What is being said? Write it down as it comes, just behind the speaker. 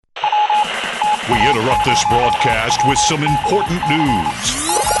We interrupt this broadcast with some important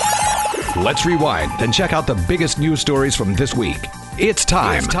news. Let's rewind and check out the biggest news stories from this week. It's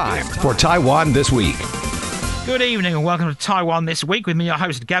time for Taiwan This Week. Good evening and welcome to Taiwan This Week with me, your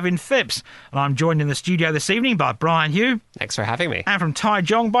host, Gavin Phipps. And I'm joined in the studio this evening by Brian Hugh. Thanks for having me. And from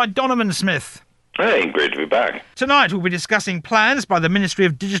Taichung by Donovan Smith. Hey, great to be back. Tonight we'll be discussing plans by the Ministry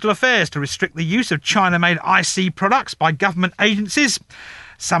of Digital Affairs to restrict the use of China-made IC products by government agencies,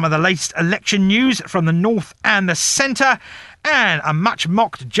 some of the latest election news from the north and the centre, and a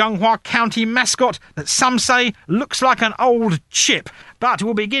much-mocked Zhenghua County mascot that some say looks like an old chip. But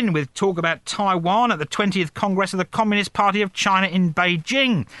we'll begin with talk about Taiwan at the 20th Congress of the Communist Party of China in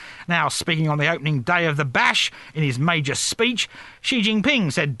Beijing. Now, speaking on the opening day of the bash, in his major speech, Xi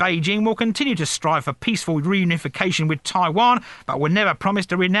Jinping said Beijing will continue to strive for peaceful reunification with Taiwan, but will never promise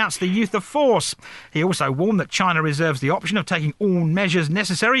to renounce the use of force. He also warned that China reserves the option of taking all measures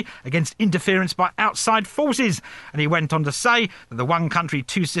necessary against interference by outside forces. And he went on to say that the one country,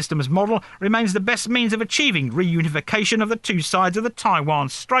 two systems model remains the best means of achieving reunification of the two sides of the Taiwan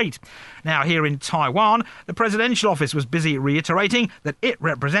Strait. Now, here in Taiwan, the presidential office was busy reiterating that it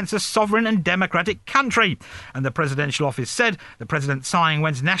represents a sovereign and democratic country. And the presidential office said that President Tsai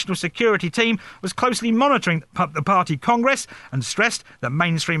Ing-wen's national security team was closely monitoring the party congress and stressed that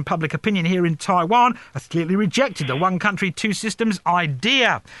mainstream public opinion here in Taiwan has clearly rejected the one country, two systems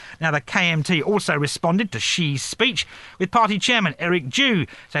idea. Now, the KMT also responded to Xi's speech, with party chairman Eric Chu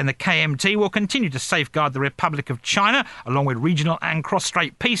saying the KMT will continue to safeguard the Republic of China along with regional and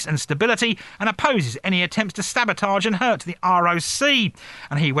cross-strait peace and stability, and opposes any attempts to sabotage and hurt the ROC.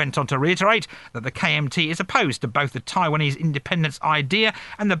 And he went on to reiterate that the KMT is opposed to both the Taiwanese independence idea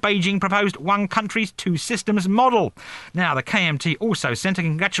and the Beijing proposed one country, two systems model. Now, the KMT also sent a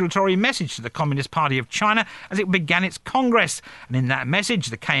congratulatory message to the Communist Party of China as it began its Congress. And in that message,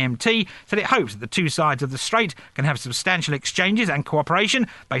 the KMT said it hopes that the two sides of the strait can have substantial exchanges and cooperation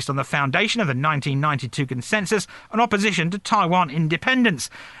based on the foundation of the 1992 consensus on opposition to Taiwan independence.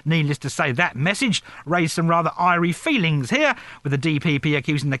 Needless to say, that message raised some rather eerie feelings here, with the DPP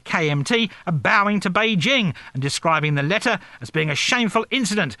accusing the KMT of bowing to Beijing and describing the letter as being a shameful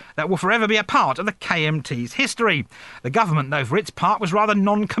incident that will forever be a part of the KMT's history. The government, though, for its part, was rather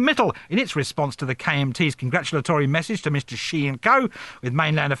non-committal in its response to the KMT's congratulatory message to Mr. Xi and co, with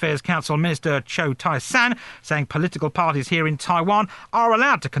Mainland Affairs Council Minister Cho Tai-san saying political parties here in Taiwan are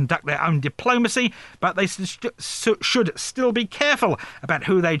allowed to conduct their own diplomacy, but they should still be careful about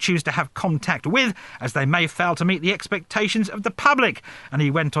who they choose to have contact with, as they may fail to meet the expectations of the public. And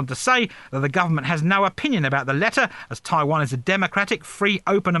he went on to say that the government has no opinion about the letter, as Taiwan is a democratic, free,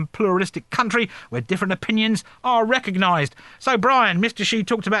 open and pluralistic country where different opinions are recognised. So, Brian, Mr. Xi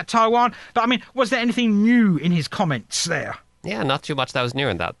talked about Taiwan, but, was there anything new in his comments there? Yeah, not too much that was new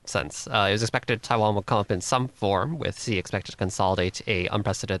in that sense. It was expected Taiwan would come up in some form, with Xi expected to consolidate a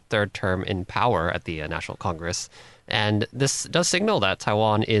unprecedented third term in power at the National Congress. And this does signal that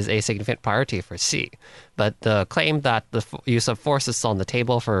Taiwan is a significant priority for Xi. But the claim that the use of force is on the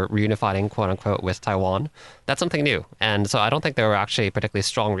table for reunifying, quote-unquote, with Taiwan, that's something new. And so I don't think there were actually particularly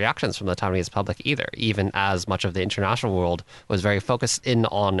strong reactions from the Taiwanese public either, even as much of the international world was very focused in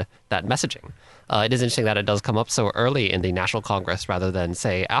on that messaging. It is interesting that it does come up so early in the National Congress rather than,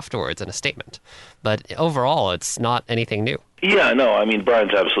 say, afterwards in a statement. But overall, it's not anything new. Yeah, no,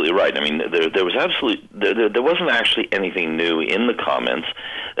 Brian's absolutely right. There wasn't actually anything new in the comments,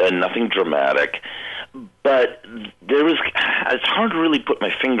 nothing dramatic, but it's hard to really put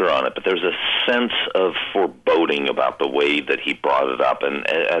my finger on it, but there's a sense of foreboding about the way that he brought it up, and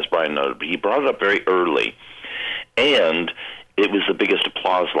as Brian noted, he brought it up very early, and it was the biggest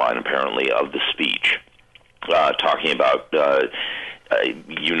applause line, apparently, of the speech, talking about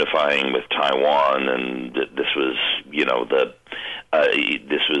unifying with Taiwan, and this was,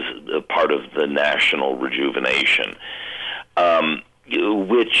 this was a part of the national rejuvenation,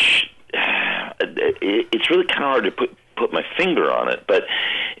 which it's really kind of hard to put my finger on it, but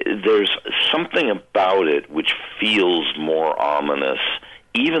there's something about it which feels more ominous.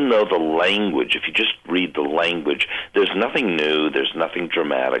 Even though the language, if you just read the language, there's nothing new, there's nothing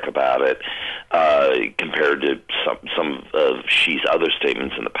dramatic about it compared to some of Xi's other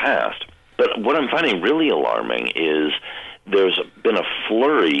statements in the past. But what I'm finding really alarming is there's been a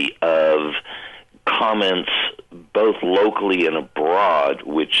flurry of comments both locally and abroad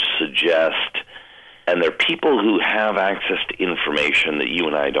which suggest, and they're people who have access to information that you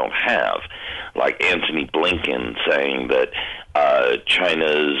and I don't have, like Antony Blinken saying that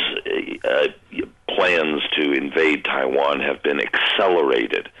China's plans to invade Taiwan have been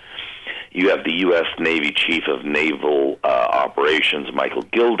accelerated. You have the U.S. Navy Chief of Naval Operations, Michael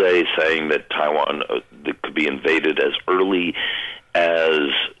Gilday, saying that Taiwan could be invaded as early as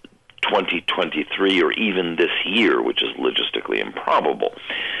 2023 or even this year, which is logistically improbable.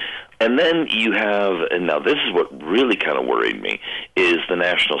 And then you have, and now this is what really kind of worried me, is the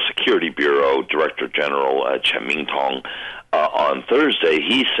National Security Bureau Director General Chen Mingtong. On Thursday,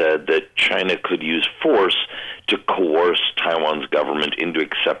 he said that China could use force to coerce Taiwan's government into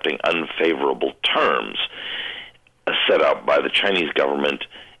accepting unfavorable terms set out by the Chinese government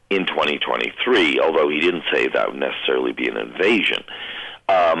in 2023, although he didn't say that would necessarily be an invasion.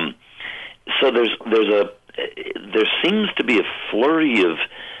 So there seems to be a flurry of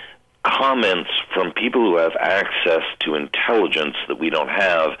comments from people who have access to intelligence that we don't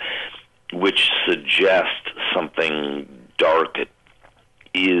have, which suggest something dark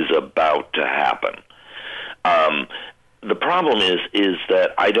is about to happen. The problem is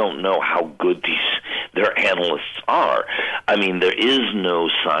that I don't know how good their analysts are. I mean, there is no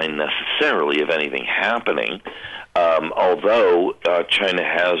sign necessarily of anything happening, although China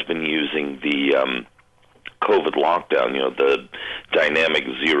has been using the COVID lockdown, the dynamic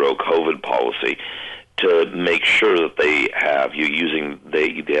zero COVID policy, to make sure that they have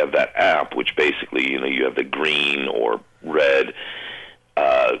they have that app, which basically you have the green or red,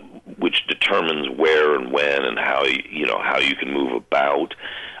 which determines where and when and how you can move about,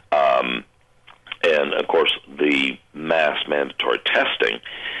 and of course the mass mandatory testing,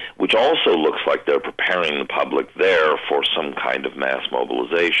 which also looks like they're preparing the public there for some kind of mass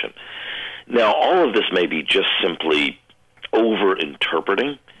mobilization. Now, all of this may be just simply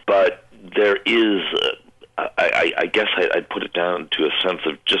over-interpreting, but there is, I guess I'd put it down to a sense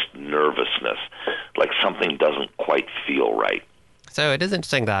of just nervousness, like something doesn't quite feel right. So it is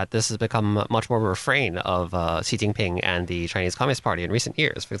interesting that this has become much more of a refrain of Xi Jinping and the Chinese Communist Party in recent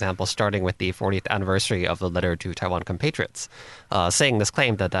years. For example, starting with the 40th anniversary of the letter to Taiwan compatriots, saying this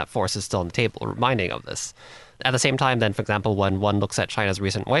claim that force is still on the table, reminding of this. At the same time, then, for example, when one looks at China's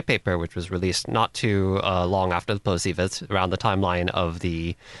recent white paper, which was released not too long after the Pelosi visit, around the timeline of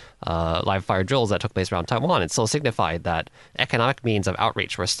the live-fire drills that took place around Taiwan, it still signified that economic means of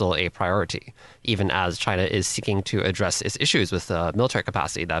outreach were still a priority, even as China is seeking to address its issues with military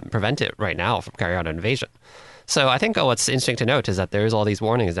capacity that prevent it right now from carrying out an invasion. So I think what's interesting to note is that there's all these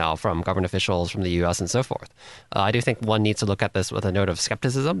warnings now from government officials from the U.S. and so forth. I do think one needs to look at this with a note of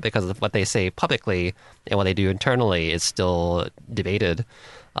skepticism, because of what they say publicly and what they do internally is still debated.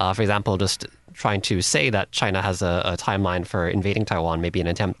 For example, just trying to say that China has a timeline for invading Taiwan may be an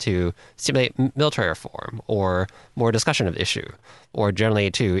attempt to stimulate military reform or more discussion of the issue, or generally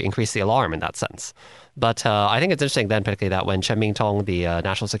to increase the alarm in that sense. But I think it's interesting then, particularly that when Chen Mingtong, the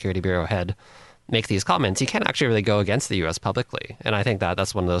National Security Bureau head, make these comments, he can't actually really go against the U.S. publicly. And I think that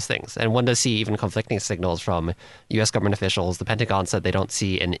that's one of those things. And one does see even conflicting signals from U.S. government officials. The Pentagon said they don't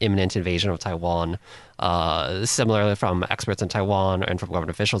see an imminent invasion of Taiwan, similarly from experts in Taiwan and from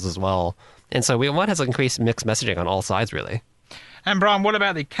government officials as well. And so one has increased mixed messaging on all sides, really. And Brian, what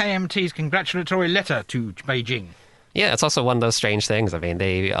about the KMT's congratulatory letter to Beijing? Yeah, it's also one of those strange things. I mean,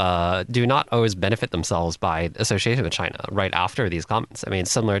 they do not always benefit themselves by association with China right after these comments. I mean,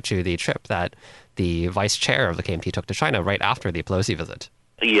 similar to the trip that the vice chair of the KMT took to China right after the Pelosi visit.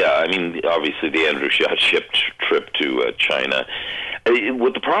 Yeah, I mean, obviously the Andrew Xia trip to China.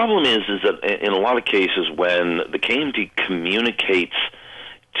 What the problem is that in a lot of cases when the KMT communicates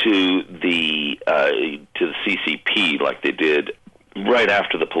to the CCP like they did right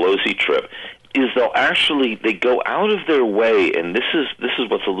after the Pelosi trip, is they go out of their way, and this is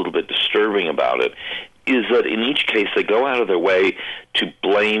what's a little bit disturbing about it, is that in each case they go out of their way to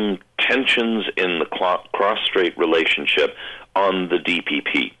blame tensions in the cross-strait relationship on the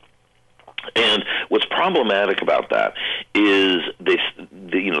DPP. And what's problematic about that is they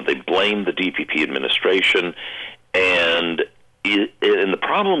blame the DPP administration, and the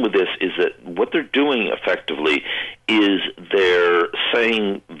problem with this is that what they're doing effectively is they're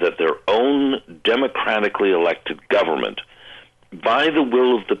saying that their own democratically elected government, by the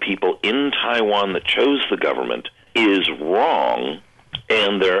will of the people in Taiwan that chose the government, is wrong,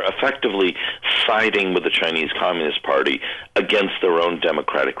 and they're effectively siding with the Chinese Communist Party against their own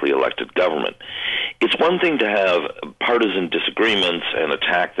democratically elected government. It's one thing to have partisan disagreements and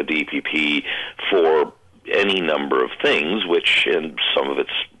attack the DPP for any number of things, and some of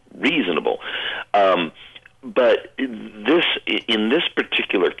it's reasonable. But in this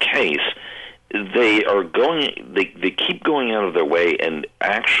particular case, they keep going out of their way and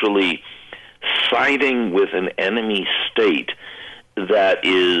actually siding with an enemy state that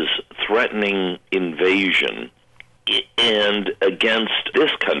is threatening invasion and against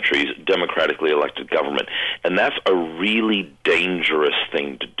this country's democratically elected government. And that's a really dangerous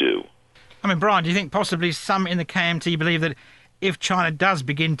thing to do. I mean, Brian, do you think possibly some in the KMT believe that if China does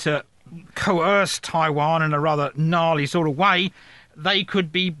begin to coerce Taiwan in a rather gnarly sort of way, they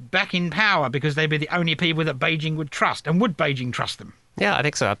could be back in power because they'd be the only people that Beijing would trust? And would Beijing trust them? Yeah, I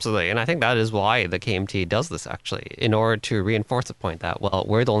think so, absolutely. And I think that is why the KMT does this, actually, in order to reinforce the point that, well,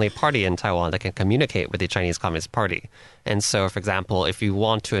 we're the only party in Taiwan that can communicate with the Chinese Communist Party. And so, for example, if you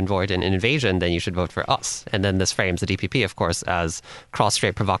want to avoid an invasion, then you should vote for us. And then this frames the DPP, of course, as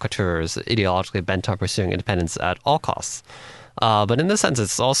cross-strait provocateurs ideologically bent on pursuing independence at all costs. But in this sense,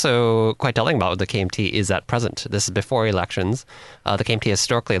 it's also quite telling about what the KMT is at present. This is before elections. The KMT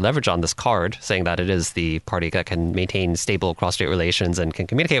historically leveraged on this card, saying that it is the party that can maintain stable cross-strait relations and can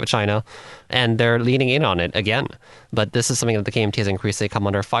communicate with China. And they're leaning in on it again. But this is something that the KMT has increasingly come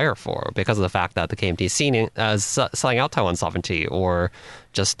under fire for because of the fact that the KMT is seen as selling out Taiwan's sovereignty or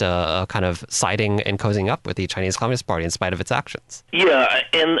just kind of siding and cozying up with the Chinese Communist Party in spite of its actions. Yeah,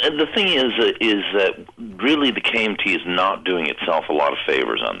 and the thing is that really the KMT is not doing itself a lot of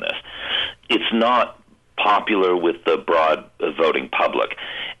favors on this. It's not popular with the broad voting public,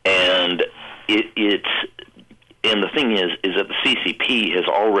 and and the thing is that the CCP has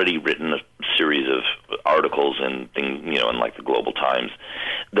already written a series of articles and things, in like the Global Times,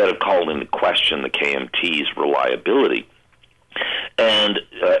 that have called into question the KMT's reliability. And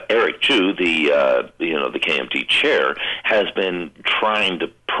Eric Chu, the KMT chair, has been trying to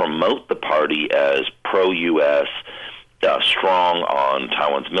promote the party as pro-U.S., strong on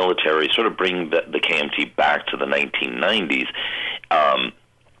Taiwan's military, sort of bring the KMT back to the 1990s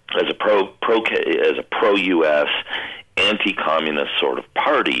as a pro-U.S., anti-communist sort of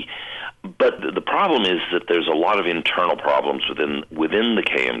party. But the problem is that there's a lot of internal problems within the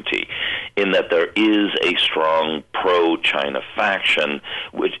KMT, in that there is a strong pro-China faction,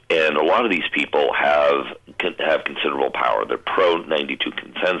 and a lot of these people have considerable power. They're pro-92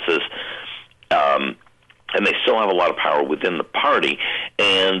 consensus, and they still have a lot of power within the party,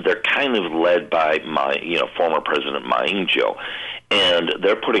 and they're kind of led by former President Ma Ying-jeou. And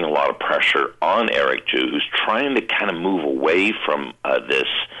they're putting a lot of pressure on Eric Chu, who's trying to kind of move away from this,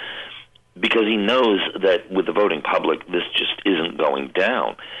 because he knows that with the voting public, this just isn't going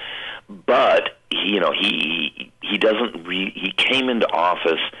down. But he doesn't. He came into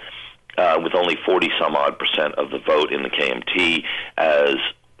office with only 40-some-odd% of the vote in the KMT as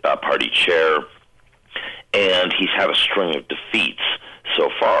party chair, and he's had a string of defeats so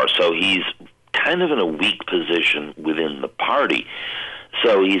far. So he's kind of in a weak position within the party.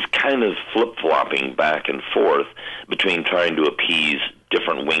 So he's kind of flip-flopping back and forth between trying to appease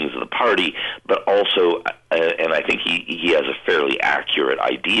different wings of the party, but also, and I think he has a fairly accurate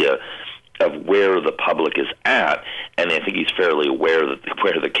idea of where the public is at, and I think he's fairly aware that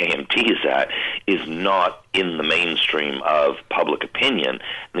where the KMT is at is not in the mainstream of public opinion,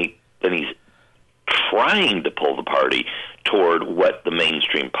 and he's trying to pull the party toward what the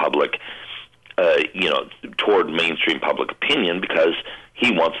mainstream public, toward mainstream public opinion, because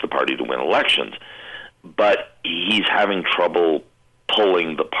he wants the party to win elections. But he's having trouble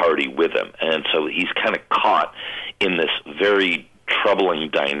pulling the party with him, and so he's kind of caught in this very troubling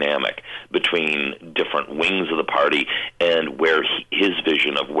dynamic between different wings of the party and where his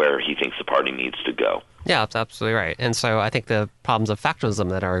vision of where he thinks the party needs to go. Yeah, that's absolutely right. And so I think the problems of factionalism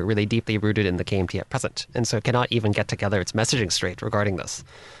that are really deeply rooted in the KMT at present, and so it cannot even get together its messaging straight regarding this.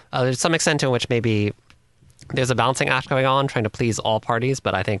 There's some extent to which maybe there's a balancing act going on, trying to please all parties,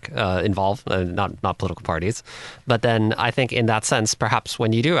 but I think involve not political parties. But then I think in that sense, perhaps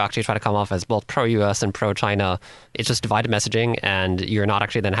when you do actually try to come off as both pro-U.S. and pro-China, it's just divided messaging, and you're not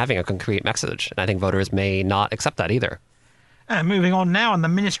actually then having a concrete message. And I think voters may not accept that either. And moving on now, and the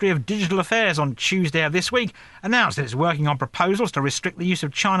Ministry of Digital Affairs on Tuesday of this week announced that it's working on proposals to restrict the use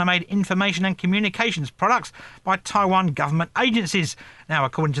of China-made information and communications products by Taiwan government agencies. Now,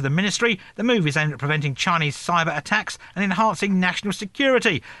 according to the ministry, the move is aimed at preventing Chinese cyber attacks and enhancing national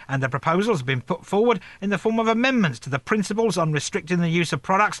security, and the proposals have been put forward in the form of amendments to the principles on restricting the use of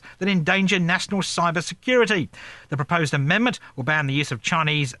products that endanger national cyber security. The proposed amendment will ban the use of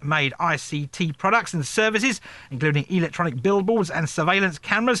Chinese-made ICT products and services, including electronic bill billboards and surveillance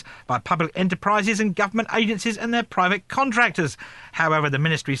cameras by public enterprises and government agencies and their private contractors. However, the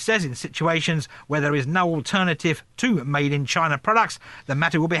ministry says in situations where there is no alternative to made-in-China products, the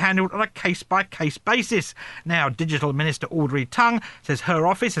matter will be handled on a case-by-case basis. Now, Digital Minister Audrey Tang says her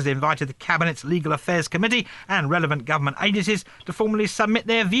office has invited the Cabinet's Legal Affairs Committee and relevant government agencies to formally submit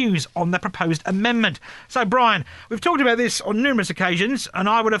their views on the proposed amendment. So, Brian, we've talked about this on numerous occasions, and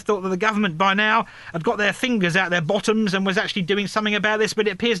I would have thought that the government by now had got their fingers out their bottoms and was actually doing something about this, but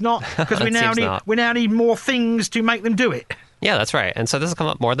it appears not, because we now need more things to make them do it. Yeah, that's right. And so this has come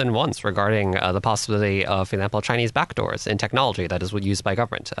up more than once regarding the possibility of, for example, Chinese backdoors in technology that is used by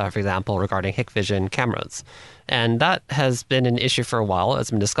government, for example, regarding Hikvision cameras. And that has been an issue for a while.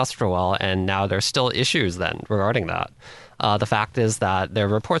 It's been discussed for a while, and now there's still issues then regarding that. The fact is that there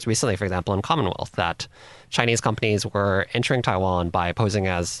were reports recently, for example, in Commonwealth, that Chinese companies were entering Taiwan by posing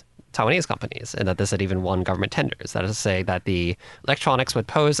as Taiwanese companies, and that this had even won government tenders. That is to say that the electronics would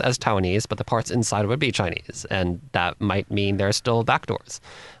pose as Taiwanese, but the parts inside would be Chinese, and that might mean there are still backdoors.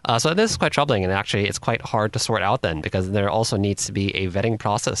 So this is quite troubling, and actually it's quite hard to sort out then, because there also needs to be a vetting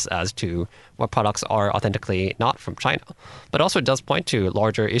process as to what products are authentically not from China. But also it does point to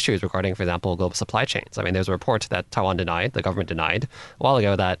larger issues regarding, for example, global supply chains. I mean, there's a report that Taiwan denied, the government denied, a while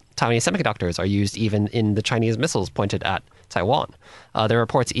ago, that Taiwanese semiconductors are used even in the Chinese missiles pointed at Taiwan. There are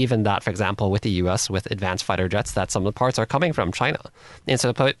reports even that, for example, with the U.S., with advanced fighter jets, that some of the parts are coming from China. And so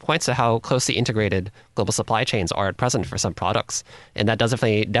it points to how closely integrated global supply chains are at present for some products. And that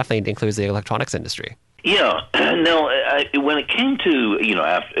definitely includes the electronics industry. Yeah. No, when it came to,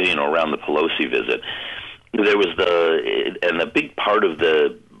 around the Pelosi visit, there was the big part of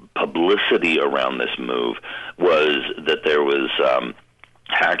the publicity around this move was that there was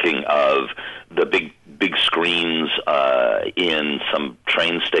hacking of the big screens in some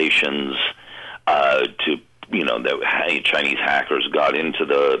train stations the Chinese hackers got into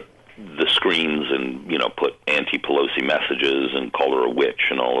the screens and put anti-Pelosi messages and called her a witch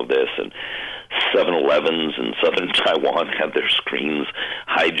and all of this, and 7-Elevens in southern Taiwan had their screens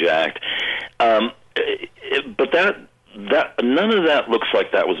hijacked. But that none of that looks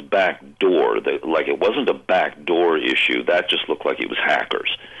like that was backdoor. Like it wasn't a backdoor issue. That just looked like it was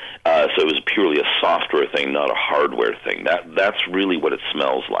hackers. So it was purely a software thing, not a hardware thing. That's really what it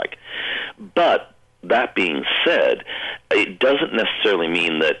smells like. But that being said, it doesn't necessarily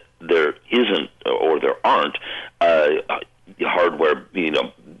mean that there isn't or there aren't hardware,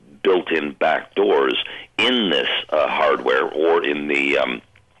 built-in backdoors in this hardware or in the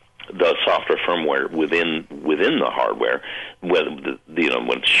software firmware within the hardware when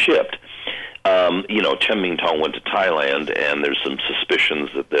it's shipped. Chen Mingtong went to Thailand, and there's some suspicions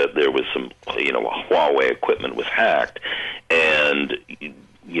that there was some Huawei equipment was hacked, and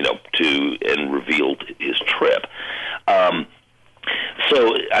revealed his trip.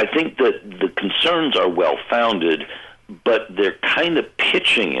 So I think that the concerns are well founded, but they're kind of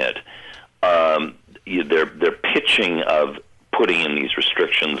pitching it. They're pitching of putting in these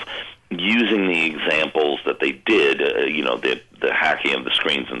restrictions using the examples that they did, the hacking of the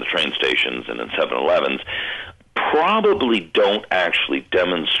screens in the train stations and in 7-Elevens, probably don't actually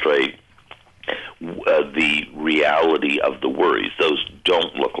demonstrate the reality of the worries. Those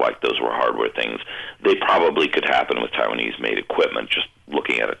don't look like those were hardware things. They probably could happen with Taiwanese-made equipment, just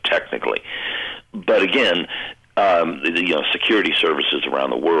looking at it technically. But again, security services around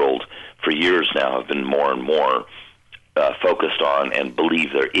the world for years now have been more and more focused on and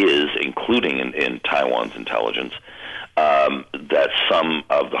believe there is, including in Taiwan's intelligence, that some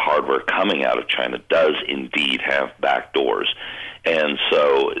of the hardware coming out of China does indeed have backdoors. And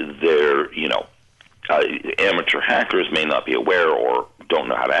so amateur hackers may not be aware or don't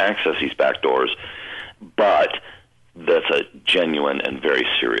know how to access these backdoors, but that's a genuine and very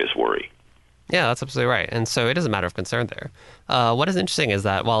serious worry. Yeah, that's absolutely right. And so it is a matter of concern there. What is interesting is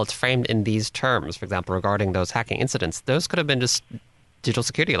that while it's framed in these terms, for example, regarding those hacking incidents, those could have been just digital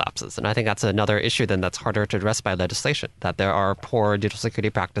security lapses. And I think that's another issue then that's harder to address by legislation, that there are poor digital security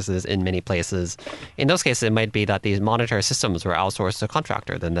practices in many places. In those cases, it might be that these monitoring systems were outsourced to a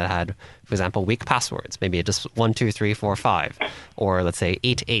contractor, then that had, for example, weak passwords, maybe just 1, 2, 3, 4, 5, or let's say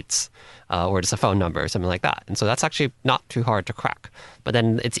 8 8s, or just a phone number or something like that. And so that's actually not too hard to crack. But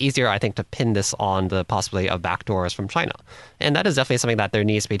then it's easier, I think, to pin this on the possibility of backdoors from China. And that is definitely something that there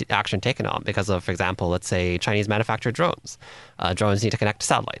needs to be action taken on because of, for example, let's say Chinese manufactured drones. Drones need to connect to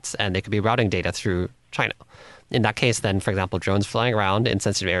satellites, and they could be routing data through China. In that case, then, for example, drones flying around in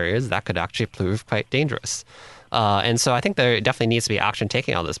sensitive areas, that could actually prove quite dangerous. And so I think there definitely needs to be action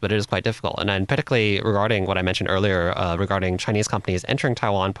taken on this, but it is quite difficult. And then particularly regarding what I mentioned earlier, regarding Chinese companies entering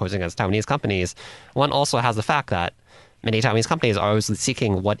Taiwan, posing as Taiwanese companies, one also has the fact that many Taiwanese companies are always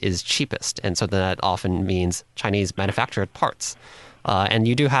seeking what is cheapest. And so that often means Chinese manufactured parts. And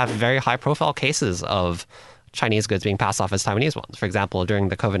you do have very high profile cases of Chinese goods being passed off as Taiwanese ones. For example, during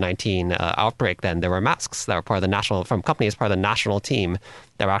the COVID-19 outbreak, then there were masks that were part of the national, from companies part of the national team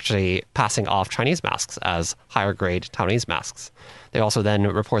that were actually passing off Chinese masks as higher grade Taiwanese masks. There also then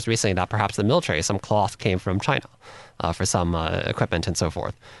reports recently that perhaps the military, some cloth came from China for some equipment and so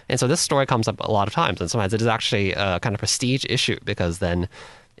forth. And so this story comes up a lot of times, and sometimes it is actually a kind of prestige issue because then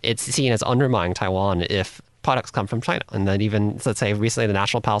it's seen as undermining Taiwan if products come from China. And then even, let's say, recently the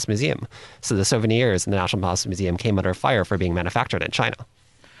National Palace Museum. So the souvenirs in the National Palace Museum came under fire for being manufactured in China.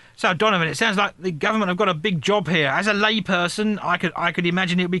 So, Donovan, it sounds like the government have got a big job here. As a layperson, I could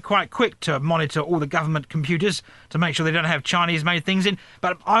imagine it would be quite quick to monitor all the government computers to make sure they don't have Chinese-made things in.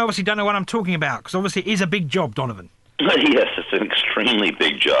 But I obviously don't know what I'm talking about, because obviously it is a big job, Donovan. Yes, it's an extremely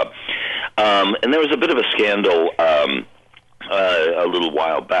big job. And there was a bit of a scandal a little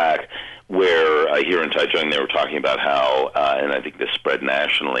while back where here in Taichung they were talking about how, and I think this spread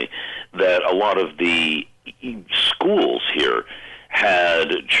nationally, that a lot of the schools here had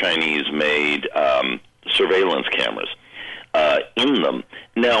Chinese-made surveillance cameras in them.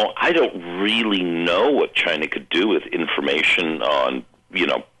 Now, I don't really know what China could do with information on,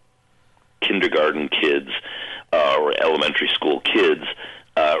 kindergarten kids or elementary school kids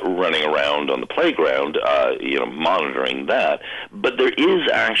running around on the playground, monitoring that. But there is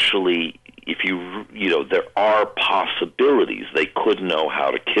actually, there are possibilities. They could know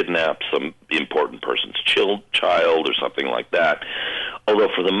how to kidnap some important person's child or something like that. Although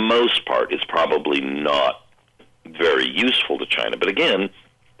for the most part, it's probably not very useful to China. But again,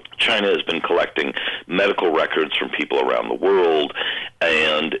 China has been collecting medical records from people around the world,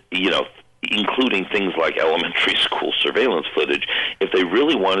 and, including things like elementary school surveillance footage. If they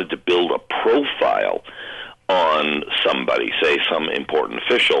really wanted to build a profile on somebody, say some important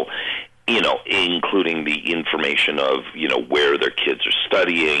official, including the information of, where their kids are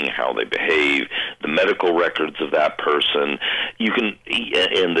studying, how they behave, the medical records of that person,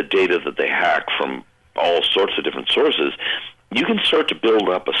 and the data that they hack from all sorts of different sources, you can start to build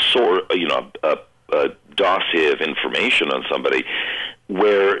up a dossier of information on somebody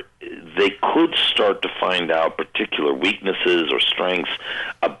where they could start to find out particular weaknesses or strengths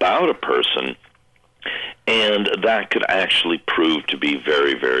about a person, and that could actually prove to be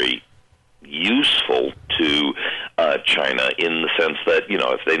very, very useful to China in the sense that,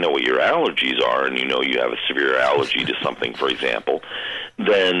 if they know what your allergies are and you have a severe allergy to something, for example,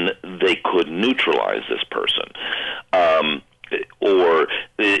 then they could neutralize this person. Or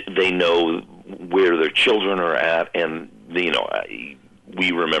they know where their children are at, and,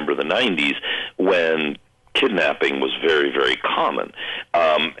 we remember the 90s when kidnapping was very, very common,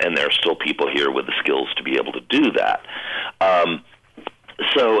 and there are still people here with the skills to be able to do that.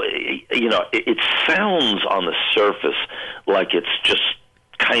 So, it sounds on the surface like it's just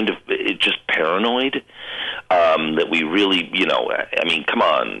just paranoid, that we really, come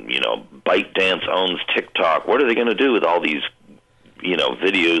on, ByteDance owns TikTok. What are they going to do with all these,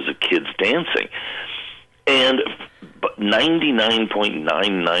 videos of kids dancing? And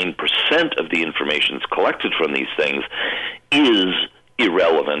 99.99% of the information that's collected from these things is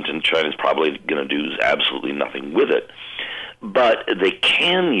irrelevant, and China's probably going to do absolutely nothing with it. But they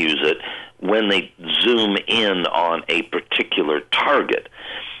can use it when they zoom in on a particular target.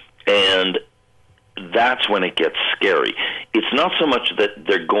 And that's when it gets scary. It's not so much that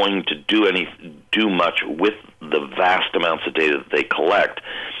they're going to do much with the vast amounts of data that they collect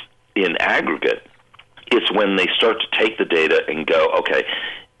in aggregate. It's when they start to take the data and go, okay,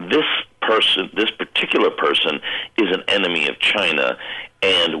 this particular person is an enemy of China,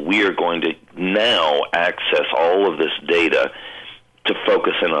 and we are going to now access all of this data to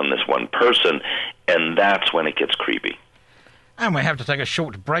focus in on this one person, and that's when it gets creepy. And we have to take a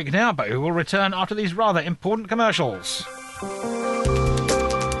short break now, but we will return after these rather important commercials.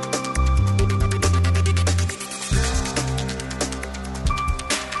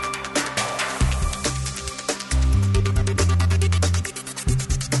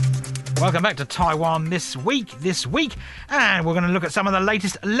 Welcome back to Taiwan This Week, and we're going to look at some of the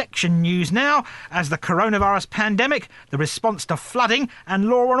latest election news now, as the coronavirus pandemic, the response to flooding, and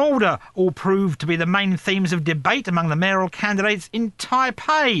law and order all proved to be the main themes of debate among the mayoral candidates in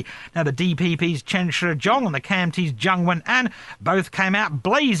Taipei. Now, the DPP's Chen Shih-chung and the KMT's Zhang Wen-an both came out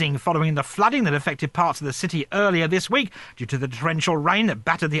blazing following the flooding that affected parts of the city earlier this week due to the torrential rain that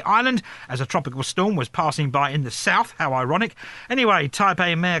battered the island as a tropical storm was passing by in the south. How ironic. Anyway,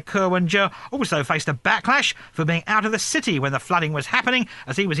 Taipei Mayor Ke Wen Wen-je also faced a backlash for being out of the city when the flooding was happening,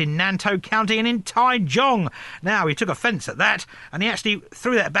 as he was in Nantou County and in Taichung. Now, he took offence at that, and he actually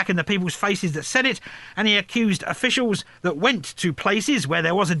threw that back in the people's faces that said it, and he accused officials that went to places where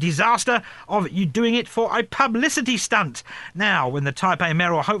there was a disaster of you doing it for a publicity stunt. Now, when the Taipei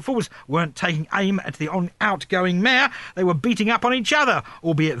mayoral hopefuls weren't taking aim at the outgoing mayor, they were beating up on each other,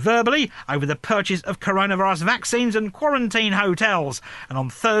 albeit verbally, over the purchase of coronavirus vaccines and quarantine hotels. And on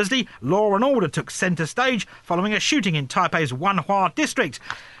Thursday, law and order took centre stage following a shooting in Taipei's Wanhua district.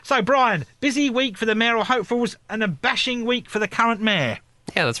 So, Brian, busy week for the mayoral hopefuls and a bashing week for the current mayor.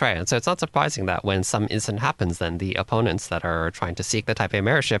 Yeah, that's right. And so it's not surprising that when some incident happens, then the opponents that are trying to seek the Taipei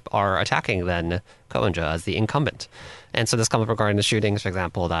mayorship are attacking then Ko Wen-je as the incumbent. And so this comes up regarding the shootings, for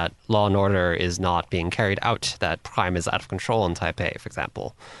example, that law and order is not being carried out, that crime is out of control in Taipei, for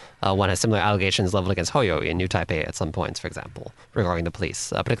example. One has similar allegations leveled against Hoyo in New Taipei at some points, for example, regarding the police,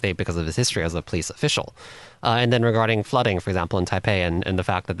 particularly because of his history as a police official. And then regarding flooding, for example, in Taipei, and the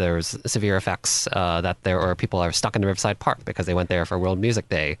fact that there's severe effects, that there are people are stuck in the Riverside Park because they went there for World Music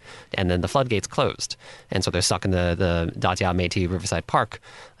Day, and then the floodgates closed. And so they're stuck in the Datia Métis Riverside Park,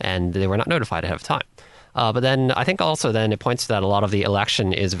 and they were not notified ahead of time. But then I think also then it points to that a lot of the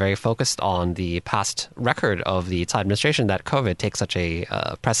election is very focused on the past record of the Tsai administration, that COVID takes such a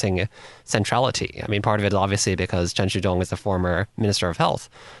pressing centrality. I mean, part of it is obviously because Chen Shudong is the former Minister of Health,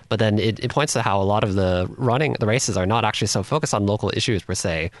 but then it points to how a lot of the races are not actually so focused on local issues per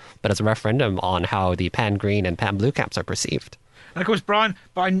se, but as a referendum on how the pan-green and pan-blue camps are perceived. And of course, Brian,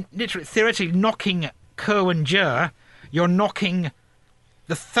 by literally theoretically knocking Ko Wen-je, you're knocking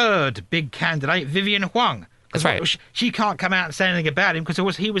the third big candidate, Vivian Huang. That's right. She can't come out and say anything about him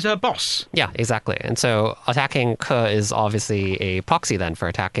because he was her boss. Yeah, exactly. And so attacking Ke is obviously a proxy then for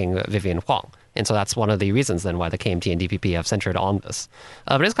attacking Vivian Huang. And so that's one of the reasons then why the KMT and DPP have centered on this.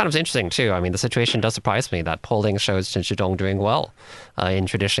 But it's kind of interesting too. I mean, the situation does surprise me that polling shows Chen Shudong doing well in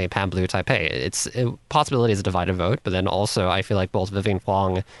traditionally pan-blue Taipei. Possibility is a divided vote, but then also I feel like both Vivian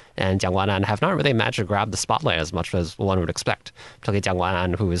Huang and Jiang Wan'an have not really managed to grab the spotlight as much as one would expect. Particularly Jiang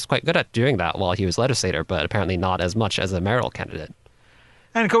Wan'an, who was quite good at doing that while he was legislator, but apparently not as much as a mayoral candidate.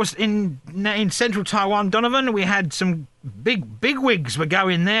 And, of course, in central Taiwan, Donovan, we had some big wigs were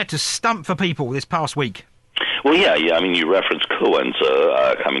going there to stump for people this past week. Well, yeah. I mean, you referenced Ko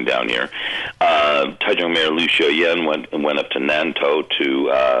Wen-je coming down here. Taichung Mayor Liu Xiaoyan went up to Nantou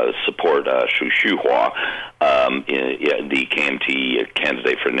to support Xu Shuhua, the KMT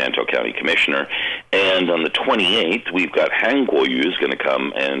candidate for Nantou County Commissioner. And on the 28th, we've got Han Guoyu is going to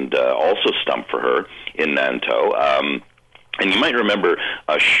come and also stump for her in Nantou. And you might remember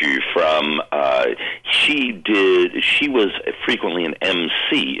Xu from she was frequently an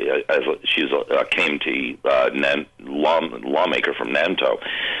MC she's a KMT lawmaker from Nantou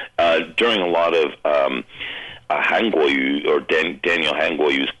during a lot of Han Guoyu or Daniel Han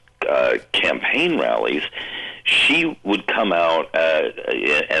Guoyu's campaign rallies. She would come out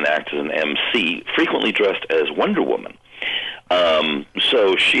and act as an MC, frequently dressed as Wonder Woman.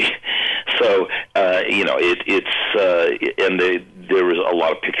 There was a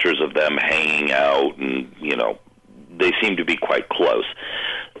lot of pictures of them hanging out, and they seem to be quite close.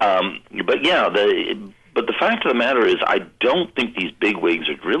 But the fact of the matter is, I don't think these bigwigs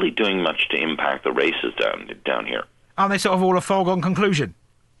are really doing much to impact the races down here. Aren't they sort of all a foregone conclusion?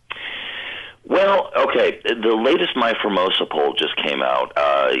 Well, okay. The latest My Formosa poll just came out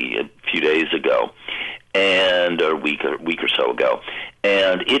a few days ago, and a week or so ago,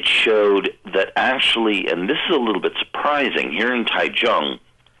 and it showed that actually, and this is a little bit surprising, here in Taichung,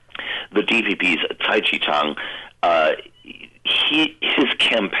 the DPP's Tsai Chi-tang, his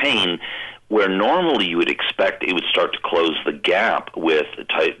campaign, where normally you would expect it would start to close the gap with the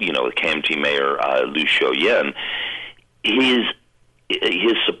KMT mayor Liu Xiaoyan, his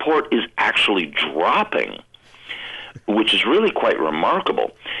support is actually dropping, which is really quite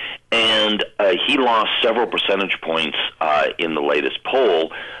remarkable. And he lost several percentage points in the latest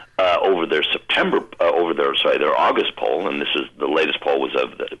poll over their their August poll, and this is the latest poll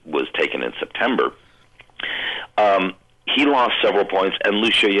was taken in September. He lost several points, and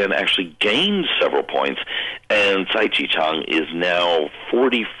Liu Xiaoyan actually gained several points, and Tsai Chi-tang is now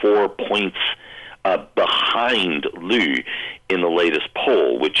 44 points behind Liu in the latest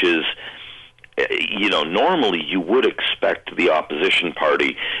poll, which is, normally you would expect the opposition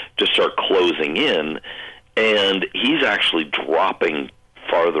party to start closing in, and he's actually dropping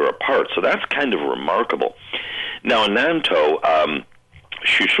farther apart. So that's kind of remarkable. Now in Nantou,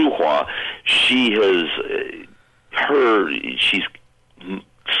 Xu Shuhua, she's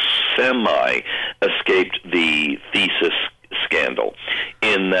semi-escaped the thesis scandal,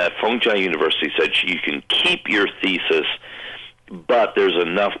 in that Fengjia University said you can keep your thesis, but there's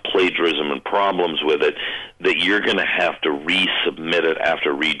enough plagiarism and problems with it that you're going to have to resubmit it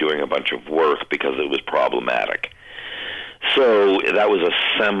after redoing a bunch of work because it was problematic. So that was a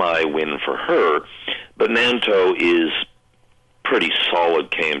semi-win for her, but Nantou is pretty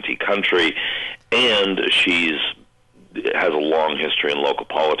solid KMT country, and has a long history in local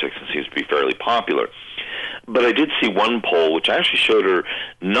politics and seems to be fairly popular. But I did see one poll which actually showed her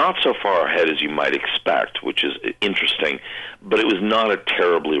not so far ahead as you might expect, which is interesting, but it was not a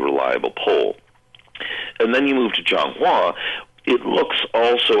terribly reliable poll. And then you move to Zhanghua. It looks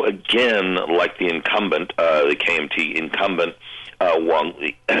also, again, like the incumbent, the KMT incumbent,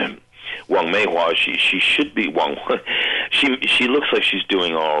 Wang Meihua. She should be Wang. She looks like she's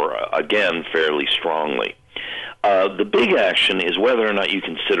doing again fairly strongly. The big action is whether or not you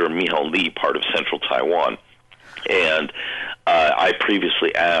consider Miaoli part of Central Taiwan. And I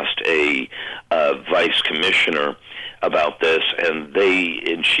previously asked a vice commissioner about this,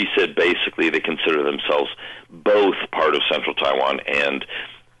 and she said basically they consider themselves both part of Central Taiwan and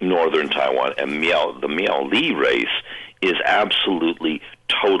Northern Taiwan. And the Miaoli race is absolutely,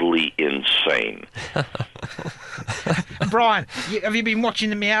 totally insane. Brian, have you been watching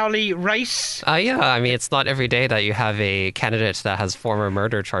the Miaoli race? Yeah, I mean, it's not every day that you have a candidate that has former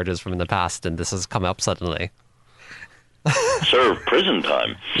murder charges from the past, and this has come up suddenly. Serve prison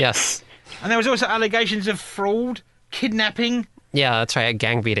time. Yes. And there was also allegations of fraud, kidnapping. Yeah, that's right.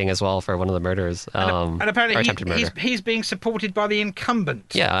 Gang beating as well for one of the murders. And apparently attempted murder. he's being supported by the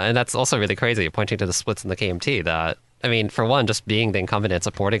incumbent. Yeah, and that's also really crazy, pointing to the splits in the KMT. That, I mean, for one, just being the incumbent and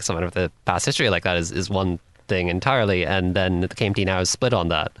supporting someone with a past history like that is one thing entirely, and then the KMT now is split on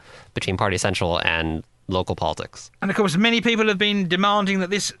that between Party Central and local politics. And of course, many people have been demanding that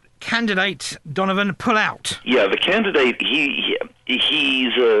this candidate, Donovan, pull out. Yeah, the candidate, he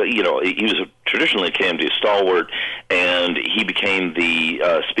was traditionally a KMT stalwart, and he became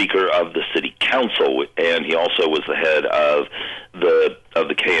the Speaker of the City Council, and he also was the head of the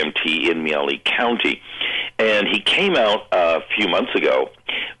KMT in Miaoli County. And he came out a few months ago.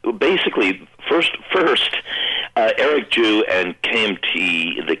 Basically, first, Eric Ju and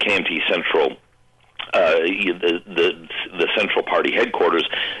the KMT Central, the Central Party headquarters,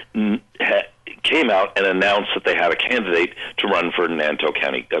 came out and announced that they had a candidate to run for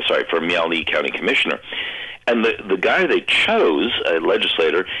Miaoli County Commissioner. And the guy they chose, a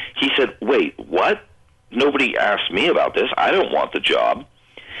legislator, he said, "Wait, what? Nobody asked me about this. I don't want the job."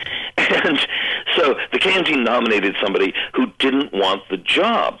 And so the KMT nominated somebody who didn't want the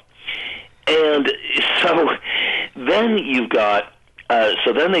job. And so then you've got,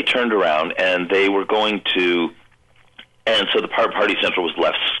 so then they turned around and they were going to, and so the Party Central was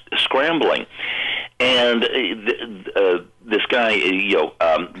left scrambling. And this guy,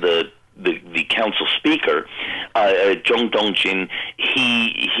 the council speaker, Zhong Dongjin,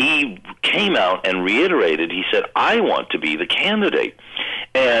 he came out and reiterated, he said, "I want to be the candidate."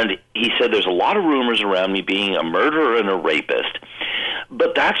 And he said, "There's a lot of rumors around me being a murderer and a rapist,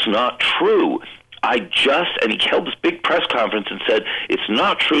 but that's not true. And he held this big press conference and said, it's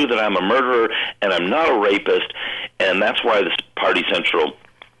not true that I'm a murderer and I'm not a rapist, and that's why this Party Central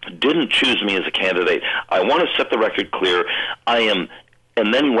didn't choose me as a candidate. I want to set the record clear. And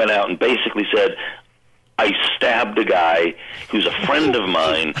then he went out and basically said, I stabbed a guy who's a friend of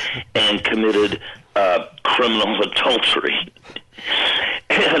mine and committed criminal adultery."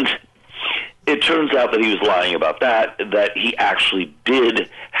 And it turns out that he was lying about that he actually did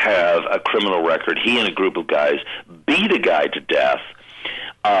have a criminal record. He and a group of guys beat a guy to death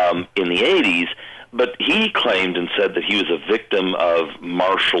in the 80s, but he claimed and said that he was a victim of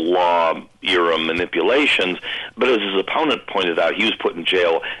martial law era manipulations, but as his opponent pointed out, he was put in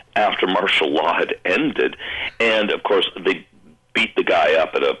jail after martial law had ended. And of course, they beat the guy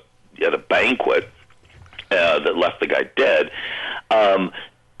up at a banquet that left the guy dead.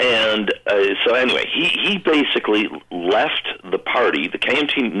 So anyway, he basically left the party. The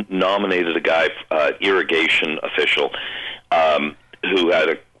KMT nominated a guy, irrigation official, who had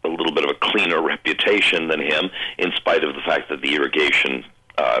a little bit of a cleaner reputation than him, in spite of the fact that the irrigation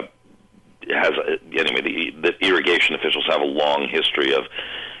the irrigation officials have a long history of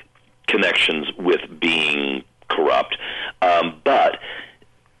connections with being corrupt. But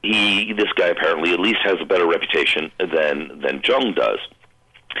this guy apparently at least has a better reputation than Zheng does.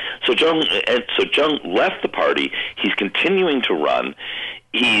 So Zheng left the party. He's continuing to run.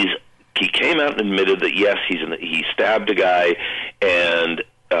 He came out and admitted that yes, he stabbed a guy and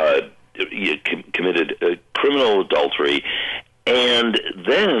he committed criminal adultery. And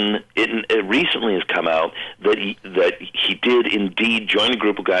then it recently has come out that he did indeed join a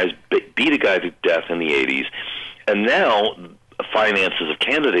group of guys, beat a guy to death in the 80s, and now finances of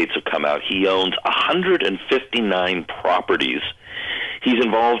candidates have come out. He owns 159 properties. He's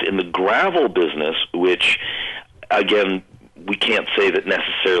involved in the gravel business, which, again, we can't say that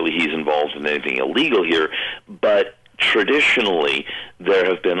necessarily he's involved in anything illegal here, but traditionally there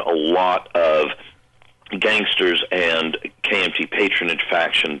have been a lot of gangsters and KMT patronage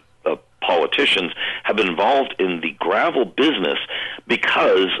faction politicians have been involved in the gravel business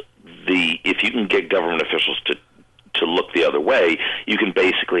because if you can get government officials to look the other way, you can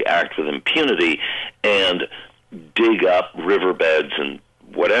basically act with impunity and dig up riverbeds and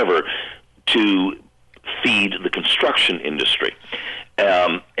whatever to feed the construction industry.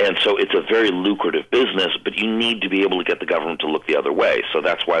 And so it's a very lucrative business, but you need to be able to get the government to look the other way. So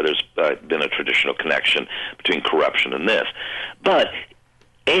that's why there's been a traditional connection between corruption and this.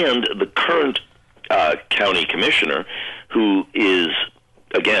 And the current county commissioner, who is,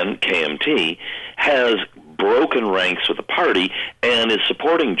 again, KMT, has broken ranks with the party and is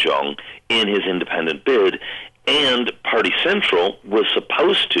supporting Zhong in his independent bid. And Party Central was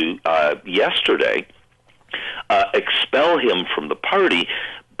supposed to, yesterday, expel him from the party,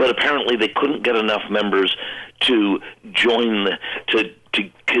 but apparently they couldn't get enough members to join,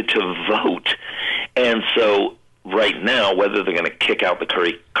 to vote. And so right now, whether they're going to kick out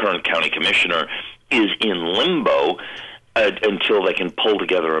the current county commissioner is in limbo until they can pull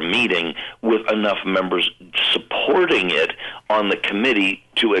together a meeting with enough members supporting it on the committee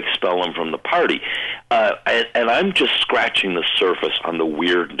to expel him from the party. And I'm just scratching the surface on the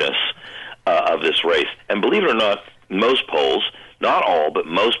weirdness of this race. And believe it or not, most polls, not all, but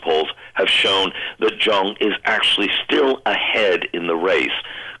most polls have shown that Zhong is actually still ahead in the race,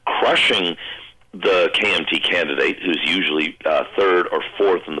 crushing the KMT candidate, who's usually third or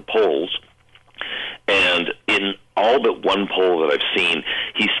fourth in the polls. And in all but one poll that I've seen,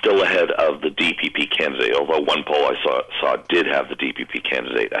 he's still ahead of the DPP candidate, although one poll I saw did have the DPP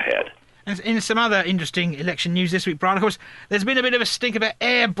candidate ahead. And in some other interesting election news this week, Brian, of course, there's been a bit of a stink about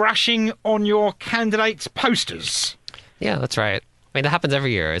airbrushing on your candidates' posters. Yeah, that's right. I mean, that happens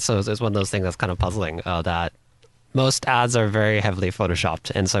every year. It's one of those things that's kind of puzzling, that most ads are very heavily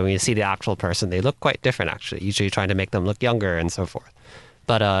photoshopped. And so when you see the actual person, they look quite different, actually, usually trying to make them look younger and so forth.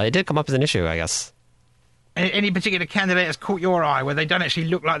 But it did come up as an issue, I guess. Any particular candidate has caught your eye where they don't actually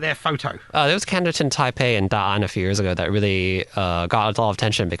look like their photo? There was a candidate in Taipei and Da'an a few years ago that really got a lot of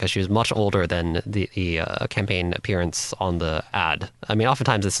attention because she was much older than the campaign appearance on the ad. I mean,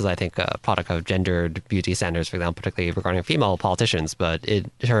 oftentimes this is, I think, a product of gendered beauty standards, for example, particularly regarding female politicians, but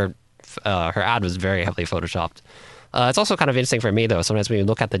her ad was very heavily photoshopped. It's also kind of interesting for me, though, sometimes when you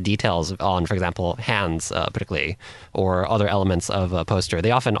look at the details on, for example, hands, particularly, or other elements of a poster,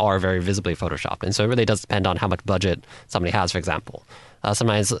 they often are very visibly photoshopped. And so it really does depend on how much budget somebody has, for example.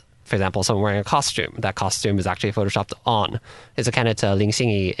 Sometimes, for example, someone wearing a costume, that costume is actually photoshopped on. There's a candidate, Ling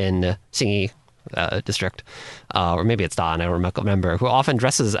Xingyi, in Xingyi district, or maybe it's Da'an, I don't remember, who often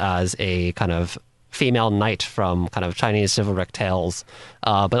dresses as a kind of female knight from kind of Chinese chivalric tales.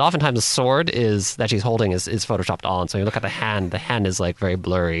 But oftentimes the sword that she's holding is photoshopped on. So you look at the hand is like very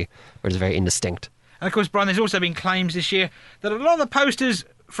blurry, or it's very indistinct. And of course, Brian, there's also been claims this year that a lot of the posters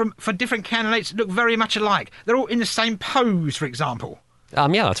for different candidates look very much alike. They're all in the same pose, for example.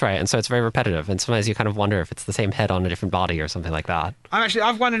 Yeah, that's right. And so it's very repetitive. And sometimes you kind of wonder if it's the same head on a different body or something like that.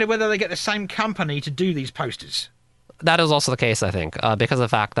 I've wondered whether they get the same company to do these posters. That is also the case, I think, because of the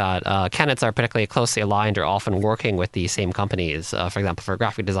fact that candidates are particularly closely aligned or often working with the same companies, for example, for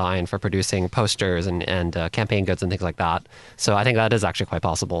graphic design, for producing posters and campaign goods and things like that. So I think that is actually quite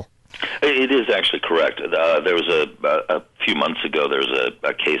possible. It is actually correct. There was a few months ago, there was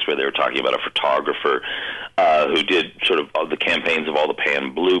a case where they were talking about a photographer who did sort of the campaigns of all the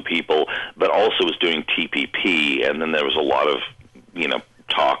Pan Blue people, but also was doing TPP, and then there was a lot of,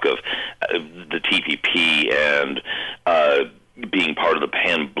 talk of the TPP and being part of the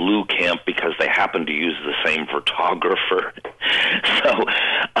Pan Blue camp because they happen to use the same photographer. So,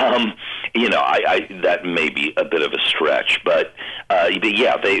 that may be a bit of a stretch, but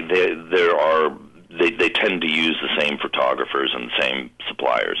yeah, they tend to use the same photographers and the same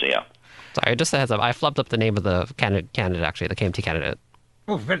suppliers. Yeah. Sorry, just a heads up. I flubbed up the name of the candidate actually, the KMT candidate.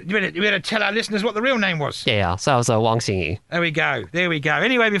 Oh, you better tell our listeners what the real name was. Yeah. So that was Wang Xingyi. There we go.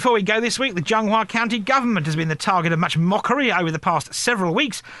 Anyway, before we go this week, the Zhonghua County government has been the target of much mockery over the past several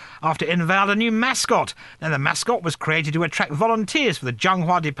weeks after it unveiled a new mascot. Now, the mascot was created to attract volunteers for the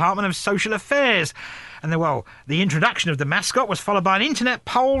Zhonghua Department of Social Affairs. And the introduction of the mascot was followed by an internet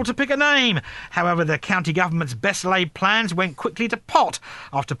poll to pick a name. However, the county government's best-laid plans went quickly to pot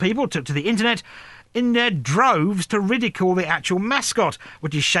after people took to the internet in their droves to ridicule the actual mascot,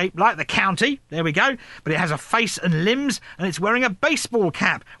 which is shaped like the county, there we go, but it has a face and limbs, and it's wearing a baseball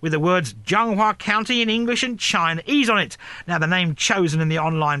cap with the words Zhanghua County in English and Chinese on it. Now, the name chosen in the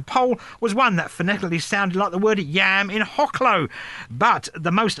online poll was one that phonetically sounded like the word yam in Hoklo, but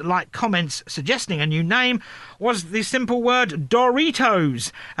the most liked comments suggesting a new name was the simple word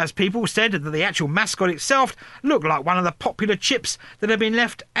Doritos, as people said that the actual mascot itself looked like one of the popular chips that had been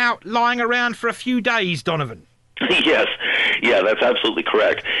left out lying around for a few days, Donovan. Yes, yeah, that's absolutely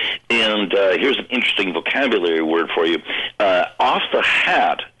correct. And here's an interesting vocabulary word for you. Off the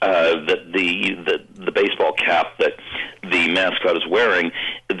hat, that the baseball cap that the mascot is wearing,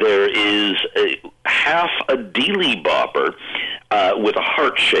 there is half a dealy bopper with a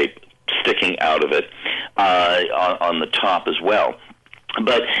heart shape sticking out of it on the top as well.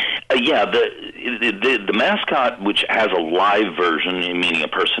 But the mascot, which has a live version, meaning a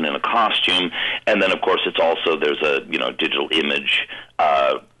person in a costume, and then of course there's a digital image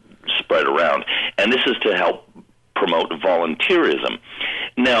spread around, and this is to help promote volunteerism.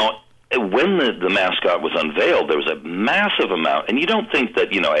 Now, when the mascot was unveiled, there was a massive amount, and you don't think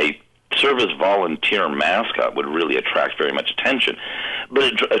that a service volunteer mascot would really attract very much attention, but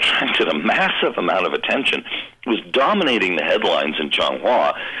it attracted a massive amount of attention. It was dominating the headlines in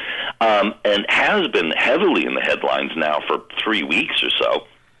Zhanghua, and has been heavily in the headlines now for 3 weeks or so,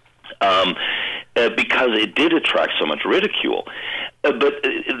 because it did attract so much ridicule. But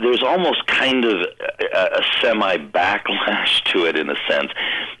there's almost kind of a semi-backlash to it in a sense,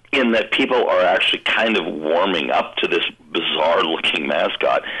 in that people are actually kind of warming up to this bizarre-looking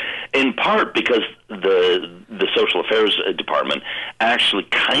mascot, in part because the Social Affairs Department actually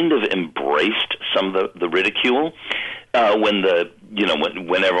kind of embraced some of the ridicule when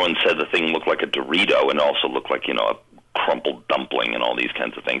everyone said the thing looked like a Dorito and also looked like a crumpled dumpling and all these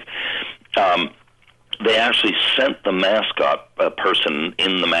kinds of things. They actually sent the mascot person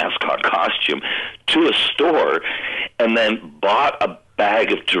in the mascot costume to a store and then bought a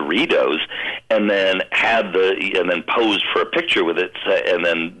bag of Doritos and then posed for a picture with it, and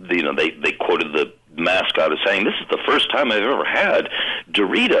then they quoted the mascot as saying, "This is the first time I've ever had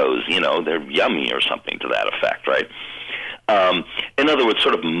Doritos, they're yummy," or something to that effect, right? In other words,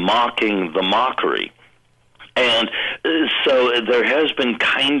 sort of mocking the mockery. And so there has been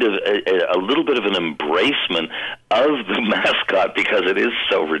kind of a little bit of an embracement of the mascot because it is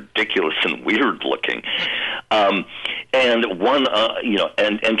so ridiculous and weird looking. And one,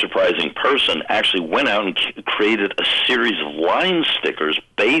 an enterprising person actually went out and created a series of line stickers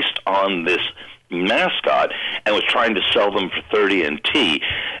based on this mascot and was trying to sell them for 30 NT.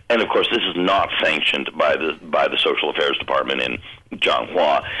 And of course, this is not sanctioned by the Social Affairs Department in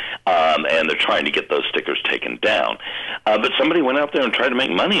Zhanghua, and they're trying to get those stickers taken down. But somebody went out there and tried to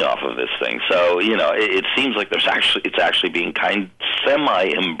make money off of this thing. So it seems like it's actually being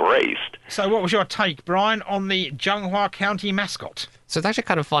semi-embraced. So what was your take, Brian, on the Zhanghua County mascot? So it's actually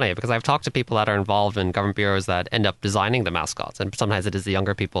kind of funny because I've talked to people that are involved in government bureaus that end up designing the mascots, and sometimes it is the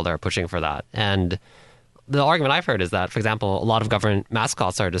younger people that are pushing for that. And the argument I've heard is that, for example, a lot of government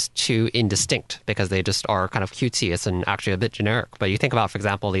mascots are just too indistinct because they just are kind of cutesy and actually a bit generic. But you think about, for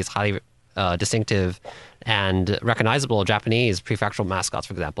example, these highly distinctive and recognizable Japanese prefectural mascots,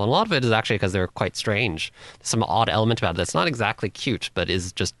 for example. And a lot of it is actually because they're quite strange. There's some odd element about it that's not exactly cute, but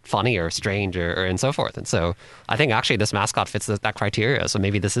is just funny or strange or and so forth. And so I think actually this mascot fits that criteria. So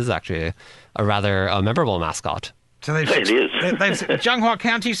maybe this is actually a rather memorable mascot. So Zhanghua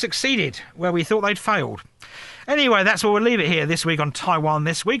County succeeded where we thought they'd failed. Anyway, that's where we'll leave it here this week on Taiwan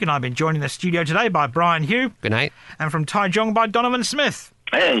This Week. And I've been joined in the studio today by Brian Hugh. Good night. And from Taichung by Donovan Smith.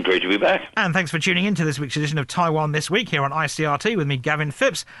 And great to be back. And thanks for tuning in to this week's edition of Taiwan This Week here on ICRT with me, Gavin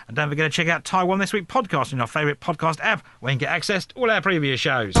Phipps. And don't forget to check out Taiwan This Week podcast in your favourite podcast app where you can get access to all our previous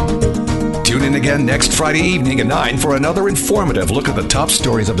shows. Tune in again next Friday evening at 9 for another informative look at the top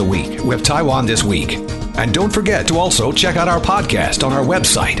stories of the week with Taiwan This Week. And don't forget to also check out our podcast on our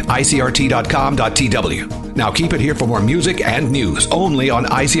website, icrt.com.tw. Now keep it here for more music and news only on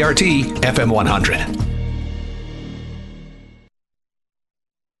ICRT FM 100.